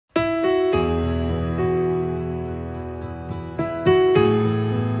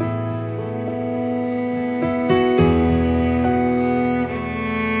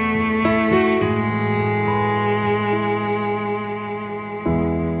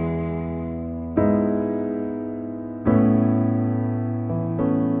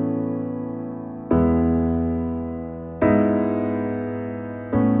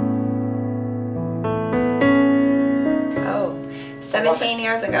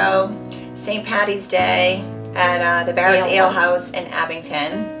years ago, St. Patty's Day at the Barrett's Ale House in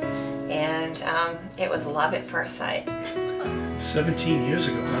Abington, and it was love at first sight. 17 years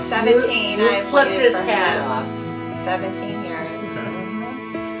ago, huh? 17. You flipped his hat off. 17 years.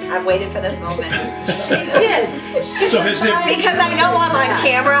 I've waited for this moment. She did. So has it, because I know I'm on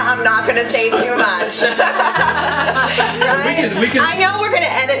camera, I'm not going to say too much. Right? we can, I know we're going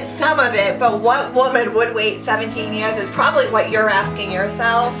to edit some of it, but what woman would wait 17 years is probably what you're asking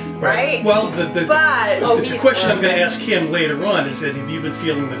yourself, right? Well, the question I'm going to ask him later on is that have you been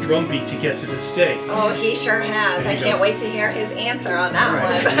feeling the drumbeat to get to this day? Oh, he sure has. I can't wait to hear his answer on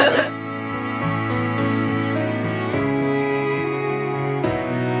that one.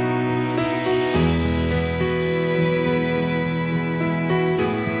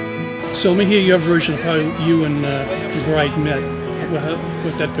 So let me hear your version of how you and the bride met.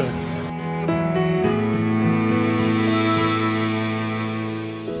 How'd that go?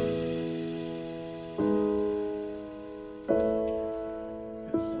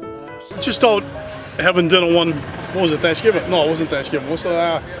 Just out having dinner one, what was it, Thanksgiving? No, it wasn't Thanksgiving. What's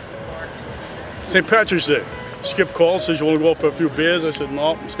the, St. Patrick's Day. Skip called, says you want to go out for a few beers. I said,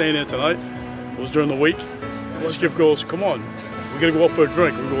 no, I'm staying here tonight. It was during the week. And Skip goes, come on. We gotta go out for a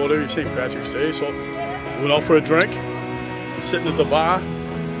drink. We go out every St. Patrick's Day, so we went out for a drink, sitting at the bar,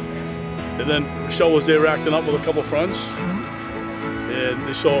 and then Michele was there acting up with a couple of friends, and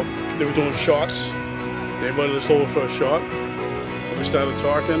they saw they were doing shots. They invited us over for a shot. We started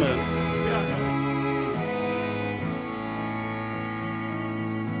talking, and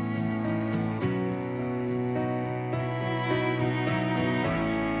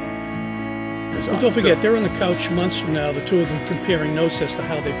well, don't forget, they're on the couch months from now, the two of them comparing notes as to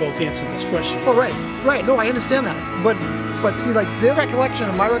how they both answered this question. Oh, right. No, I understand that. But see, like, their recollection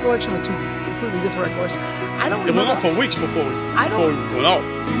and my recollection are two completely different recollections. I don't remember. It went out for weeks before we went out.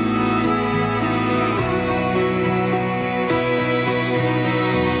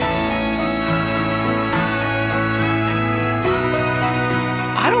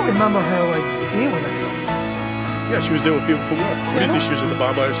 I don't remember her, like, being with anyone. Yeah, she was there with people from work. You didn't think she was at the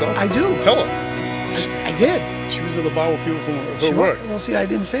bar by herself? I do. Tell her. I did. She was at the bar with people from her work. Well, see, I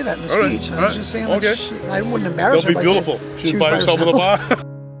didn't say that in the speech. I was just saying that I wouldn't embarrass her. That'll be beautiful. She was by herself at the bar.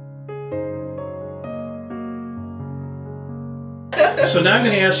 So now I'm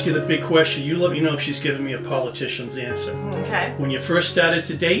going to ask you the big question. You let me know if she's giving me a politician's answer. Okay. When you first started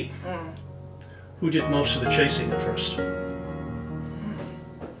to date, who did most of the chasing at first?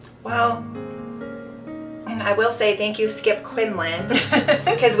 Well, I will say thank you, Skip Quinlan,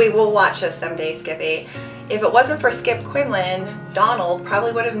 because we will watch this someday, Skippy. If it wasn't for Skip Quinlan, Donald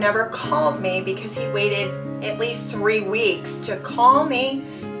probably would have never called me because he waited at least 3 weeks to call me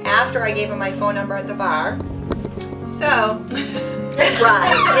after I gave him my phone number at the bar. So,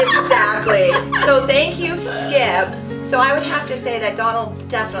 right, exactly. So thank you, Skip. So I would have to say that Donald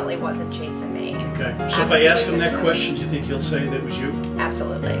definitely wasn't chasing me. Okay. So if I ask him that question, do you think he'll say that was you?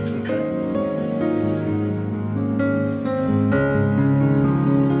 Absolutely. Okay.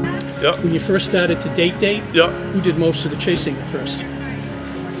 Yep. When you first started to date, who did most of the chasing at first?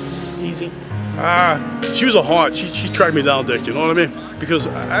 Easy. She was a haunt. She tracked me down, Dick, you know what I mean? Because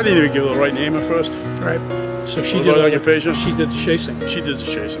I didn't even give her the right name at first. Right. So she did occupation. She did the chasing. She did the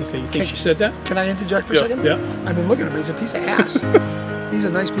chasing. Okay, you think she said that? Can I interject for a second? Yeah. I mean, look at him. He's a piece of ass. He's a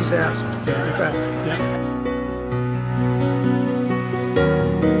nice piece of ass. Okay. Yeah.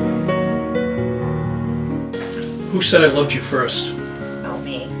 Who said I loved you first? Oh,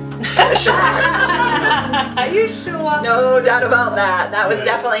 me. Are you sure? No doubt about that. That was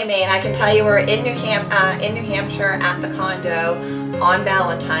definitely me. And I can tell you we're in New Hampshire at the condo on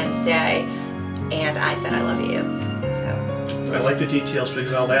Valentine's Day. And I said I love you. So. I like the details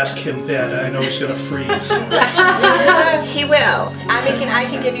because I'll ask him that. I know he's going to freeze. He will. I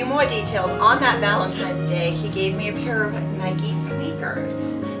can give you more details. On that Valentine's Day, he gave me a pair of Nike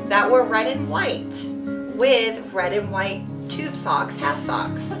sneakers that were red and white with red and white tube socks, half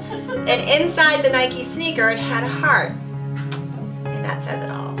socks. And inside the Nike sneaker, it had a heart. And that says it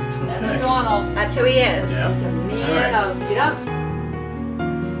all. That's Donald. That's who he is. Yeah. He's a man of,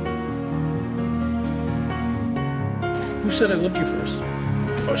 Who said I loved you first?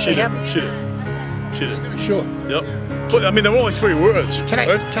 Oh, she did. She did. She did. Sure. Yep. But, I mean, there were only 3 words. Can I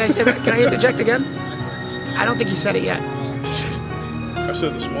say that? Can I interject again? I don't think he said it yet. I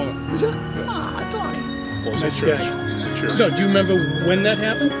said it this morning. Did you? Ah, Donnie. Well, it's at Nice church. guy. At church. No, do you remember when that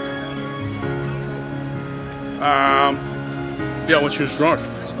happened? Yeah, when she was drunk.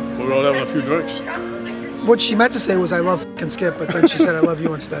 We were out having a few drinks. What she meant to say was I love f***ing Skip, but then she said I love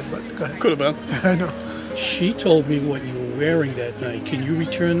you instead. But go ahead. Could have been. I know. She told me what you were wearing that night. Can you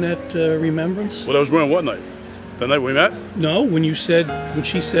return that remembrance? What I was wearing what night? The night we met? No, when she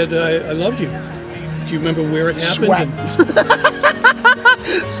said, I loved you. Do you remember where it happened?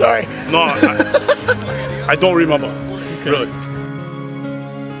 Sweat. Sorry. No, I don't remember. Really.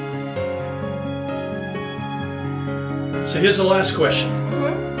 So here's the last question.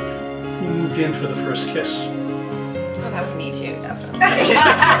 Who moved in for the first kiss? Oh, that was me too, definitely.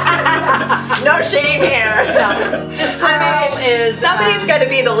 No shame here. This girl is. Somebody's got to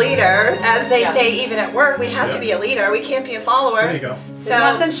be the leader. As they Yeah. say, even at work, we have to Yeah. be a leader. We can't be a follower. There you go. There's So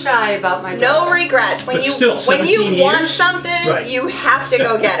nothing shy about my no daughter. regrets. When But you still, when you 17 want years? something, Right. you have to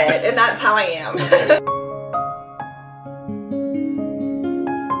go get it, and that's how I am.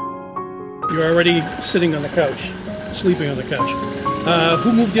 You're already sitting on the couch, sleeping on the couch.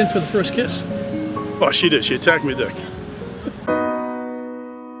 Who moved in for the first kiss? Oh, she did. She attacked me, Dick.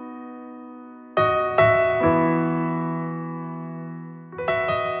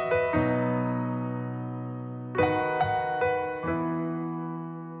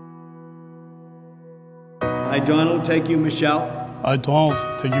 I, Donald, take you, Michele, I, Donald,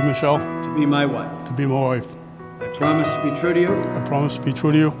 take you, Michele, to be my wife. to be my wife. I promise to be true to you I promise to be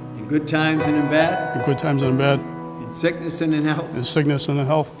true to you in good times and in bad, in good times and in bad, in sickness and in health. in sickness and in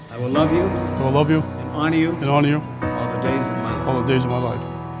health. I will love you I will love you and honor you and honor you all the days of my life. all the days of my life.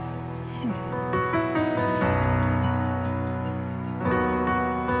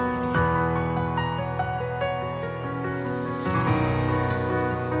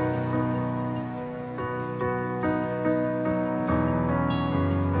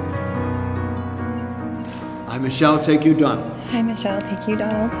 I, Michele, take you, Donald, Hi, Michelle. Take you,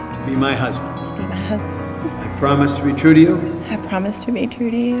 Donald, to be my husband. to be my husband. I promise to be true to you I promise to be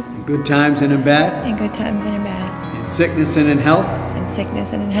true to you in good times and in bad, in good times and in bad, in sickness and in health. in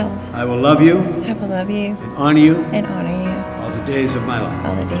sickness and in health. I will love you I will love you and honor you and honor you all the days of my life.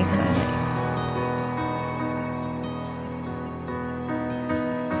 all the days of my life.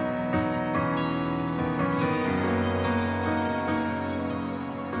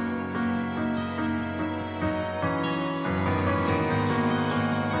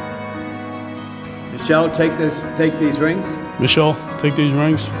 Michele, take these rings Michele, take these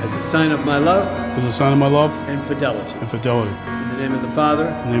rings as a sign of my love as a sign of my love and fidelity. and fidelity. In the name of the Father,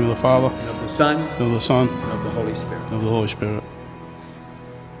 In the name of the Father, and of the Son, and of the Son, and of the Holy Spirit. and of the Holy Spirit.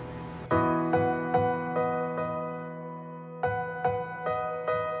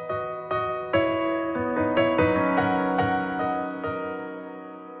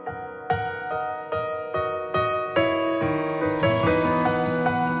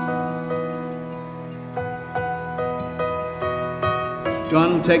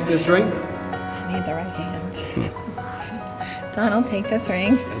 Donald, take this ring I need the right hand. Donald, take this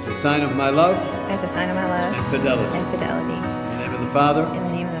ring as a sign of my love as a sign of my love and fidelity. and fidelity. In the name of the Father, In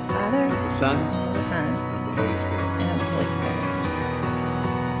the name of the Father, the Son, of the Son, and of the Holy Spirit. and of the Holy Spirit.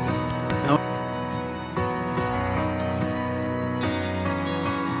 Now,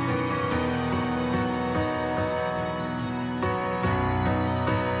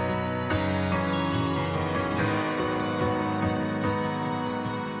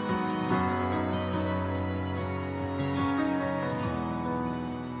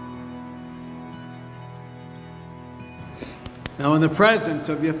 Now, in the presence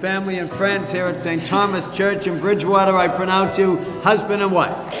of your family and friends here at St. Thomas Church in Bridgewater, I pronounce you husband and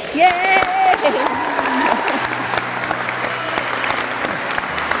wife. Yay!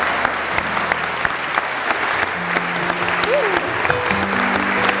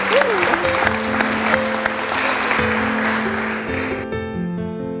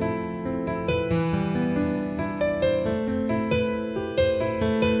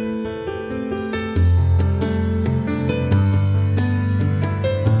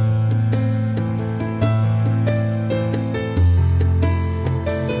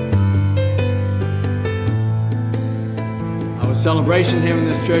 Our celebration here in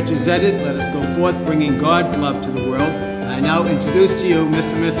this church is ended. Let us go forth bringing God's love to the world. I now introduce to you Mr.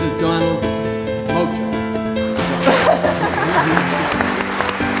 and Mrs. Donald Mocher.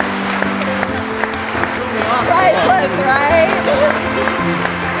 Priceless, right?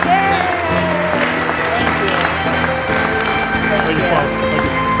 Yay! Thank you. Thank you, Father.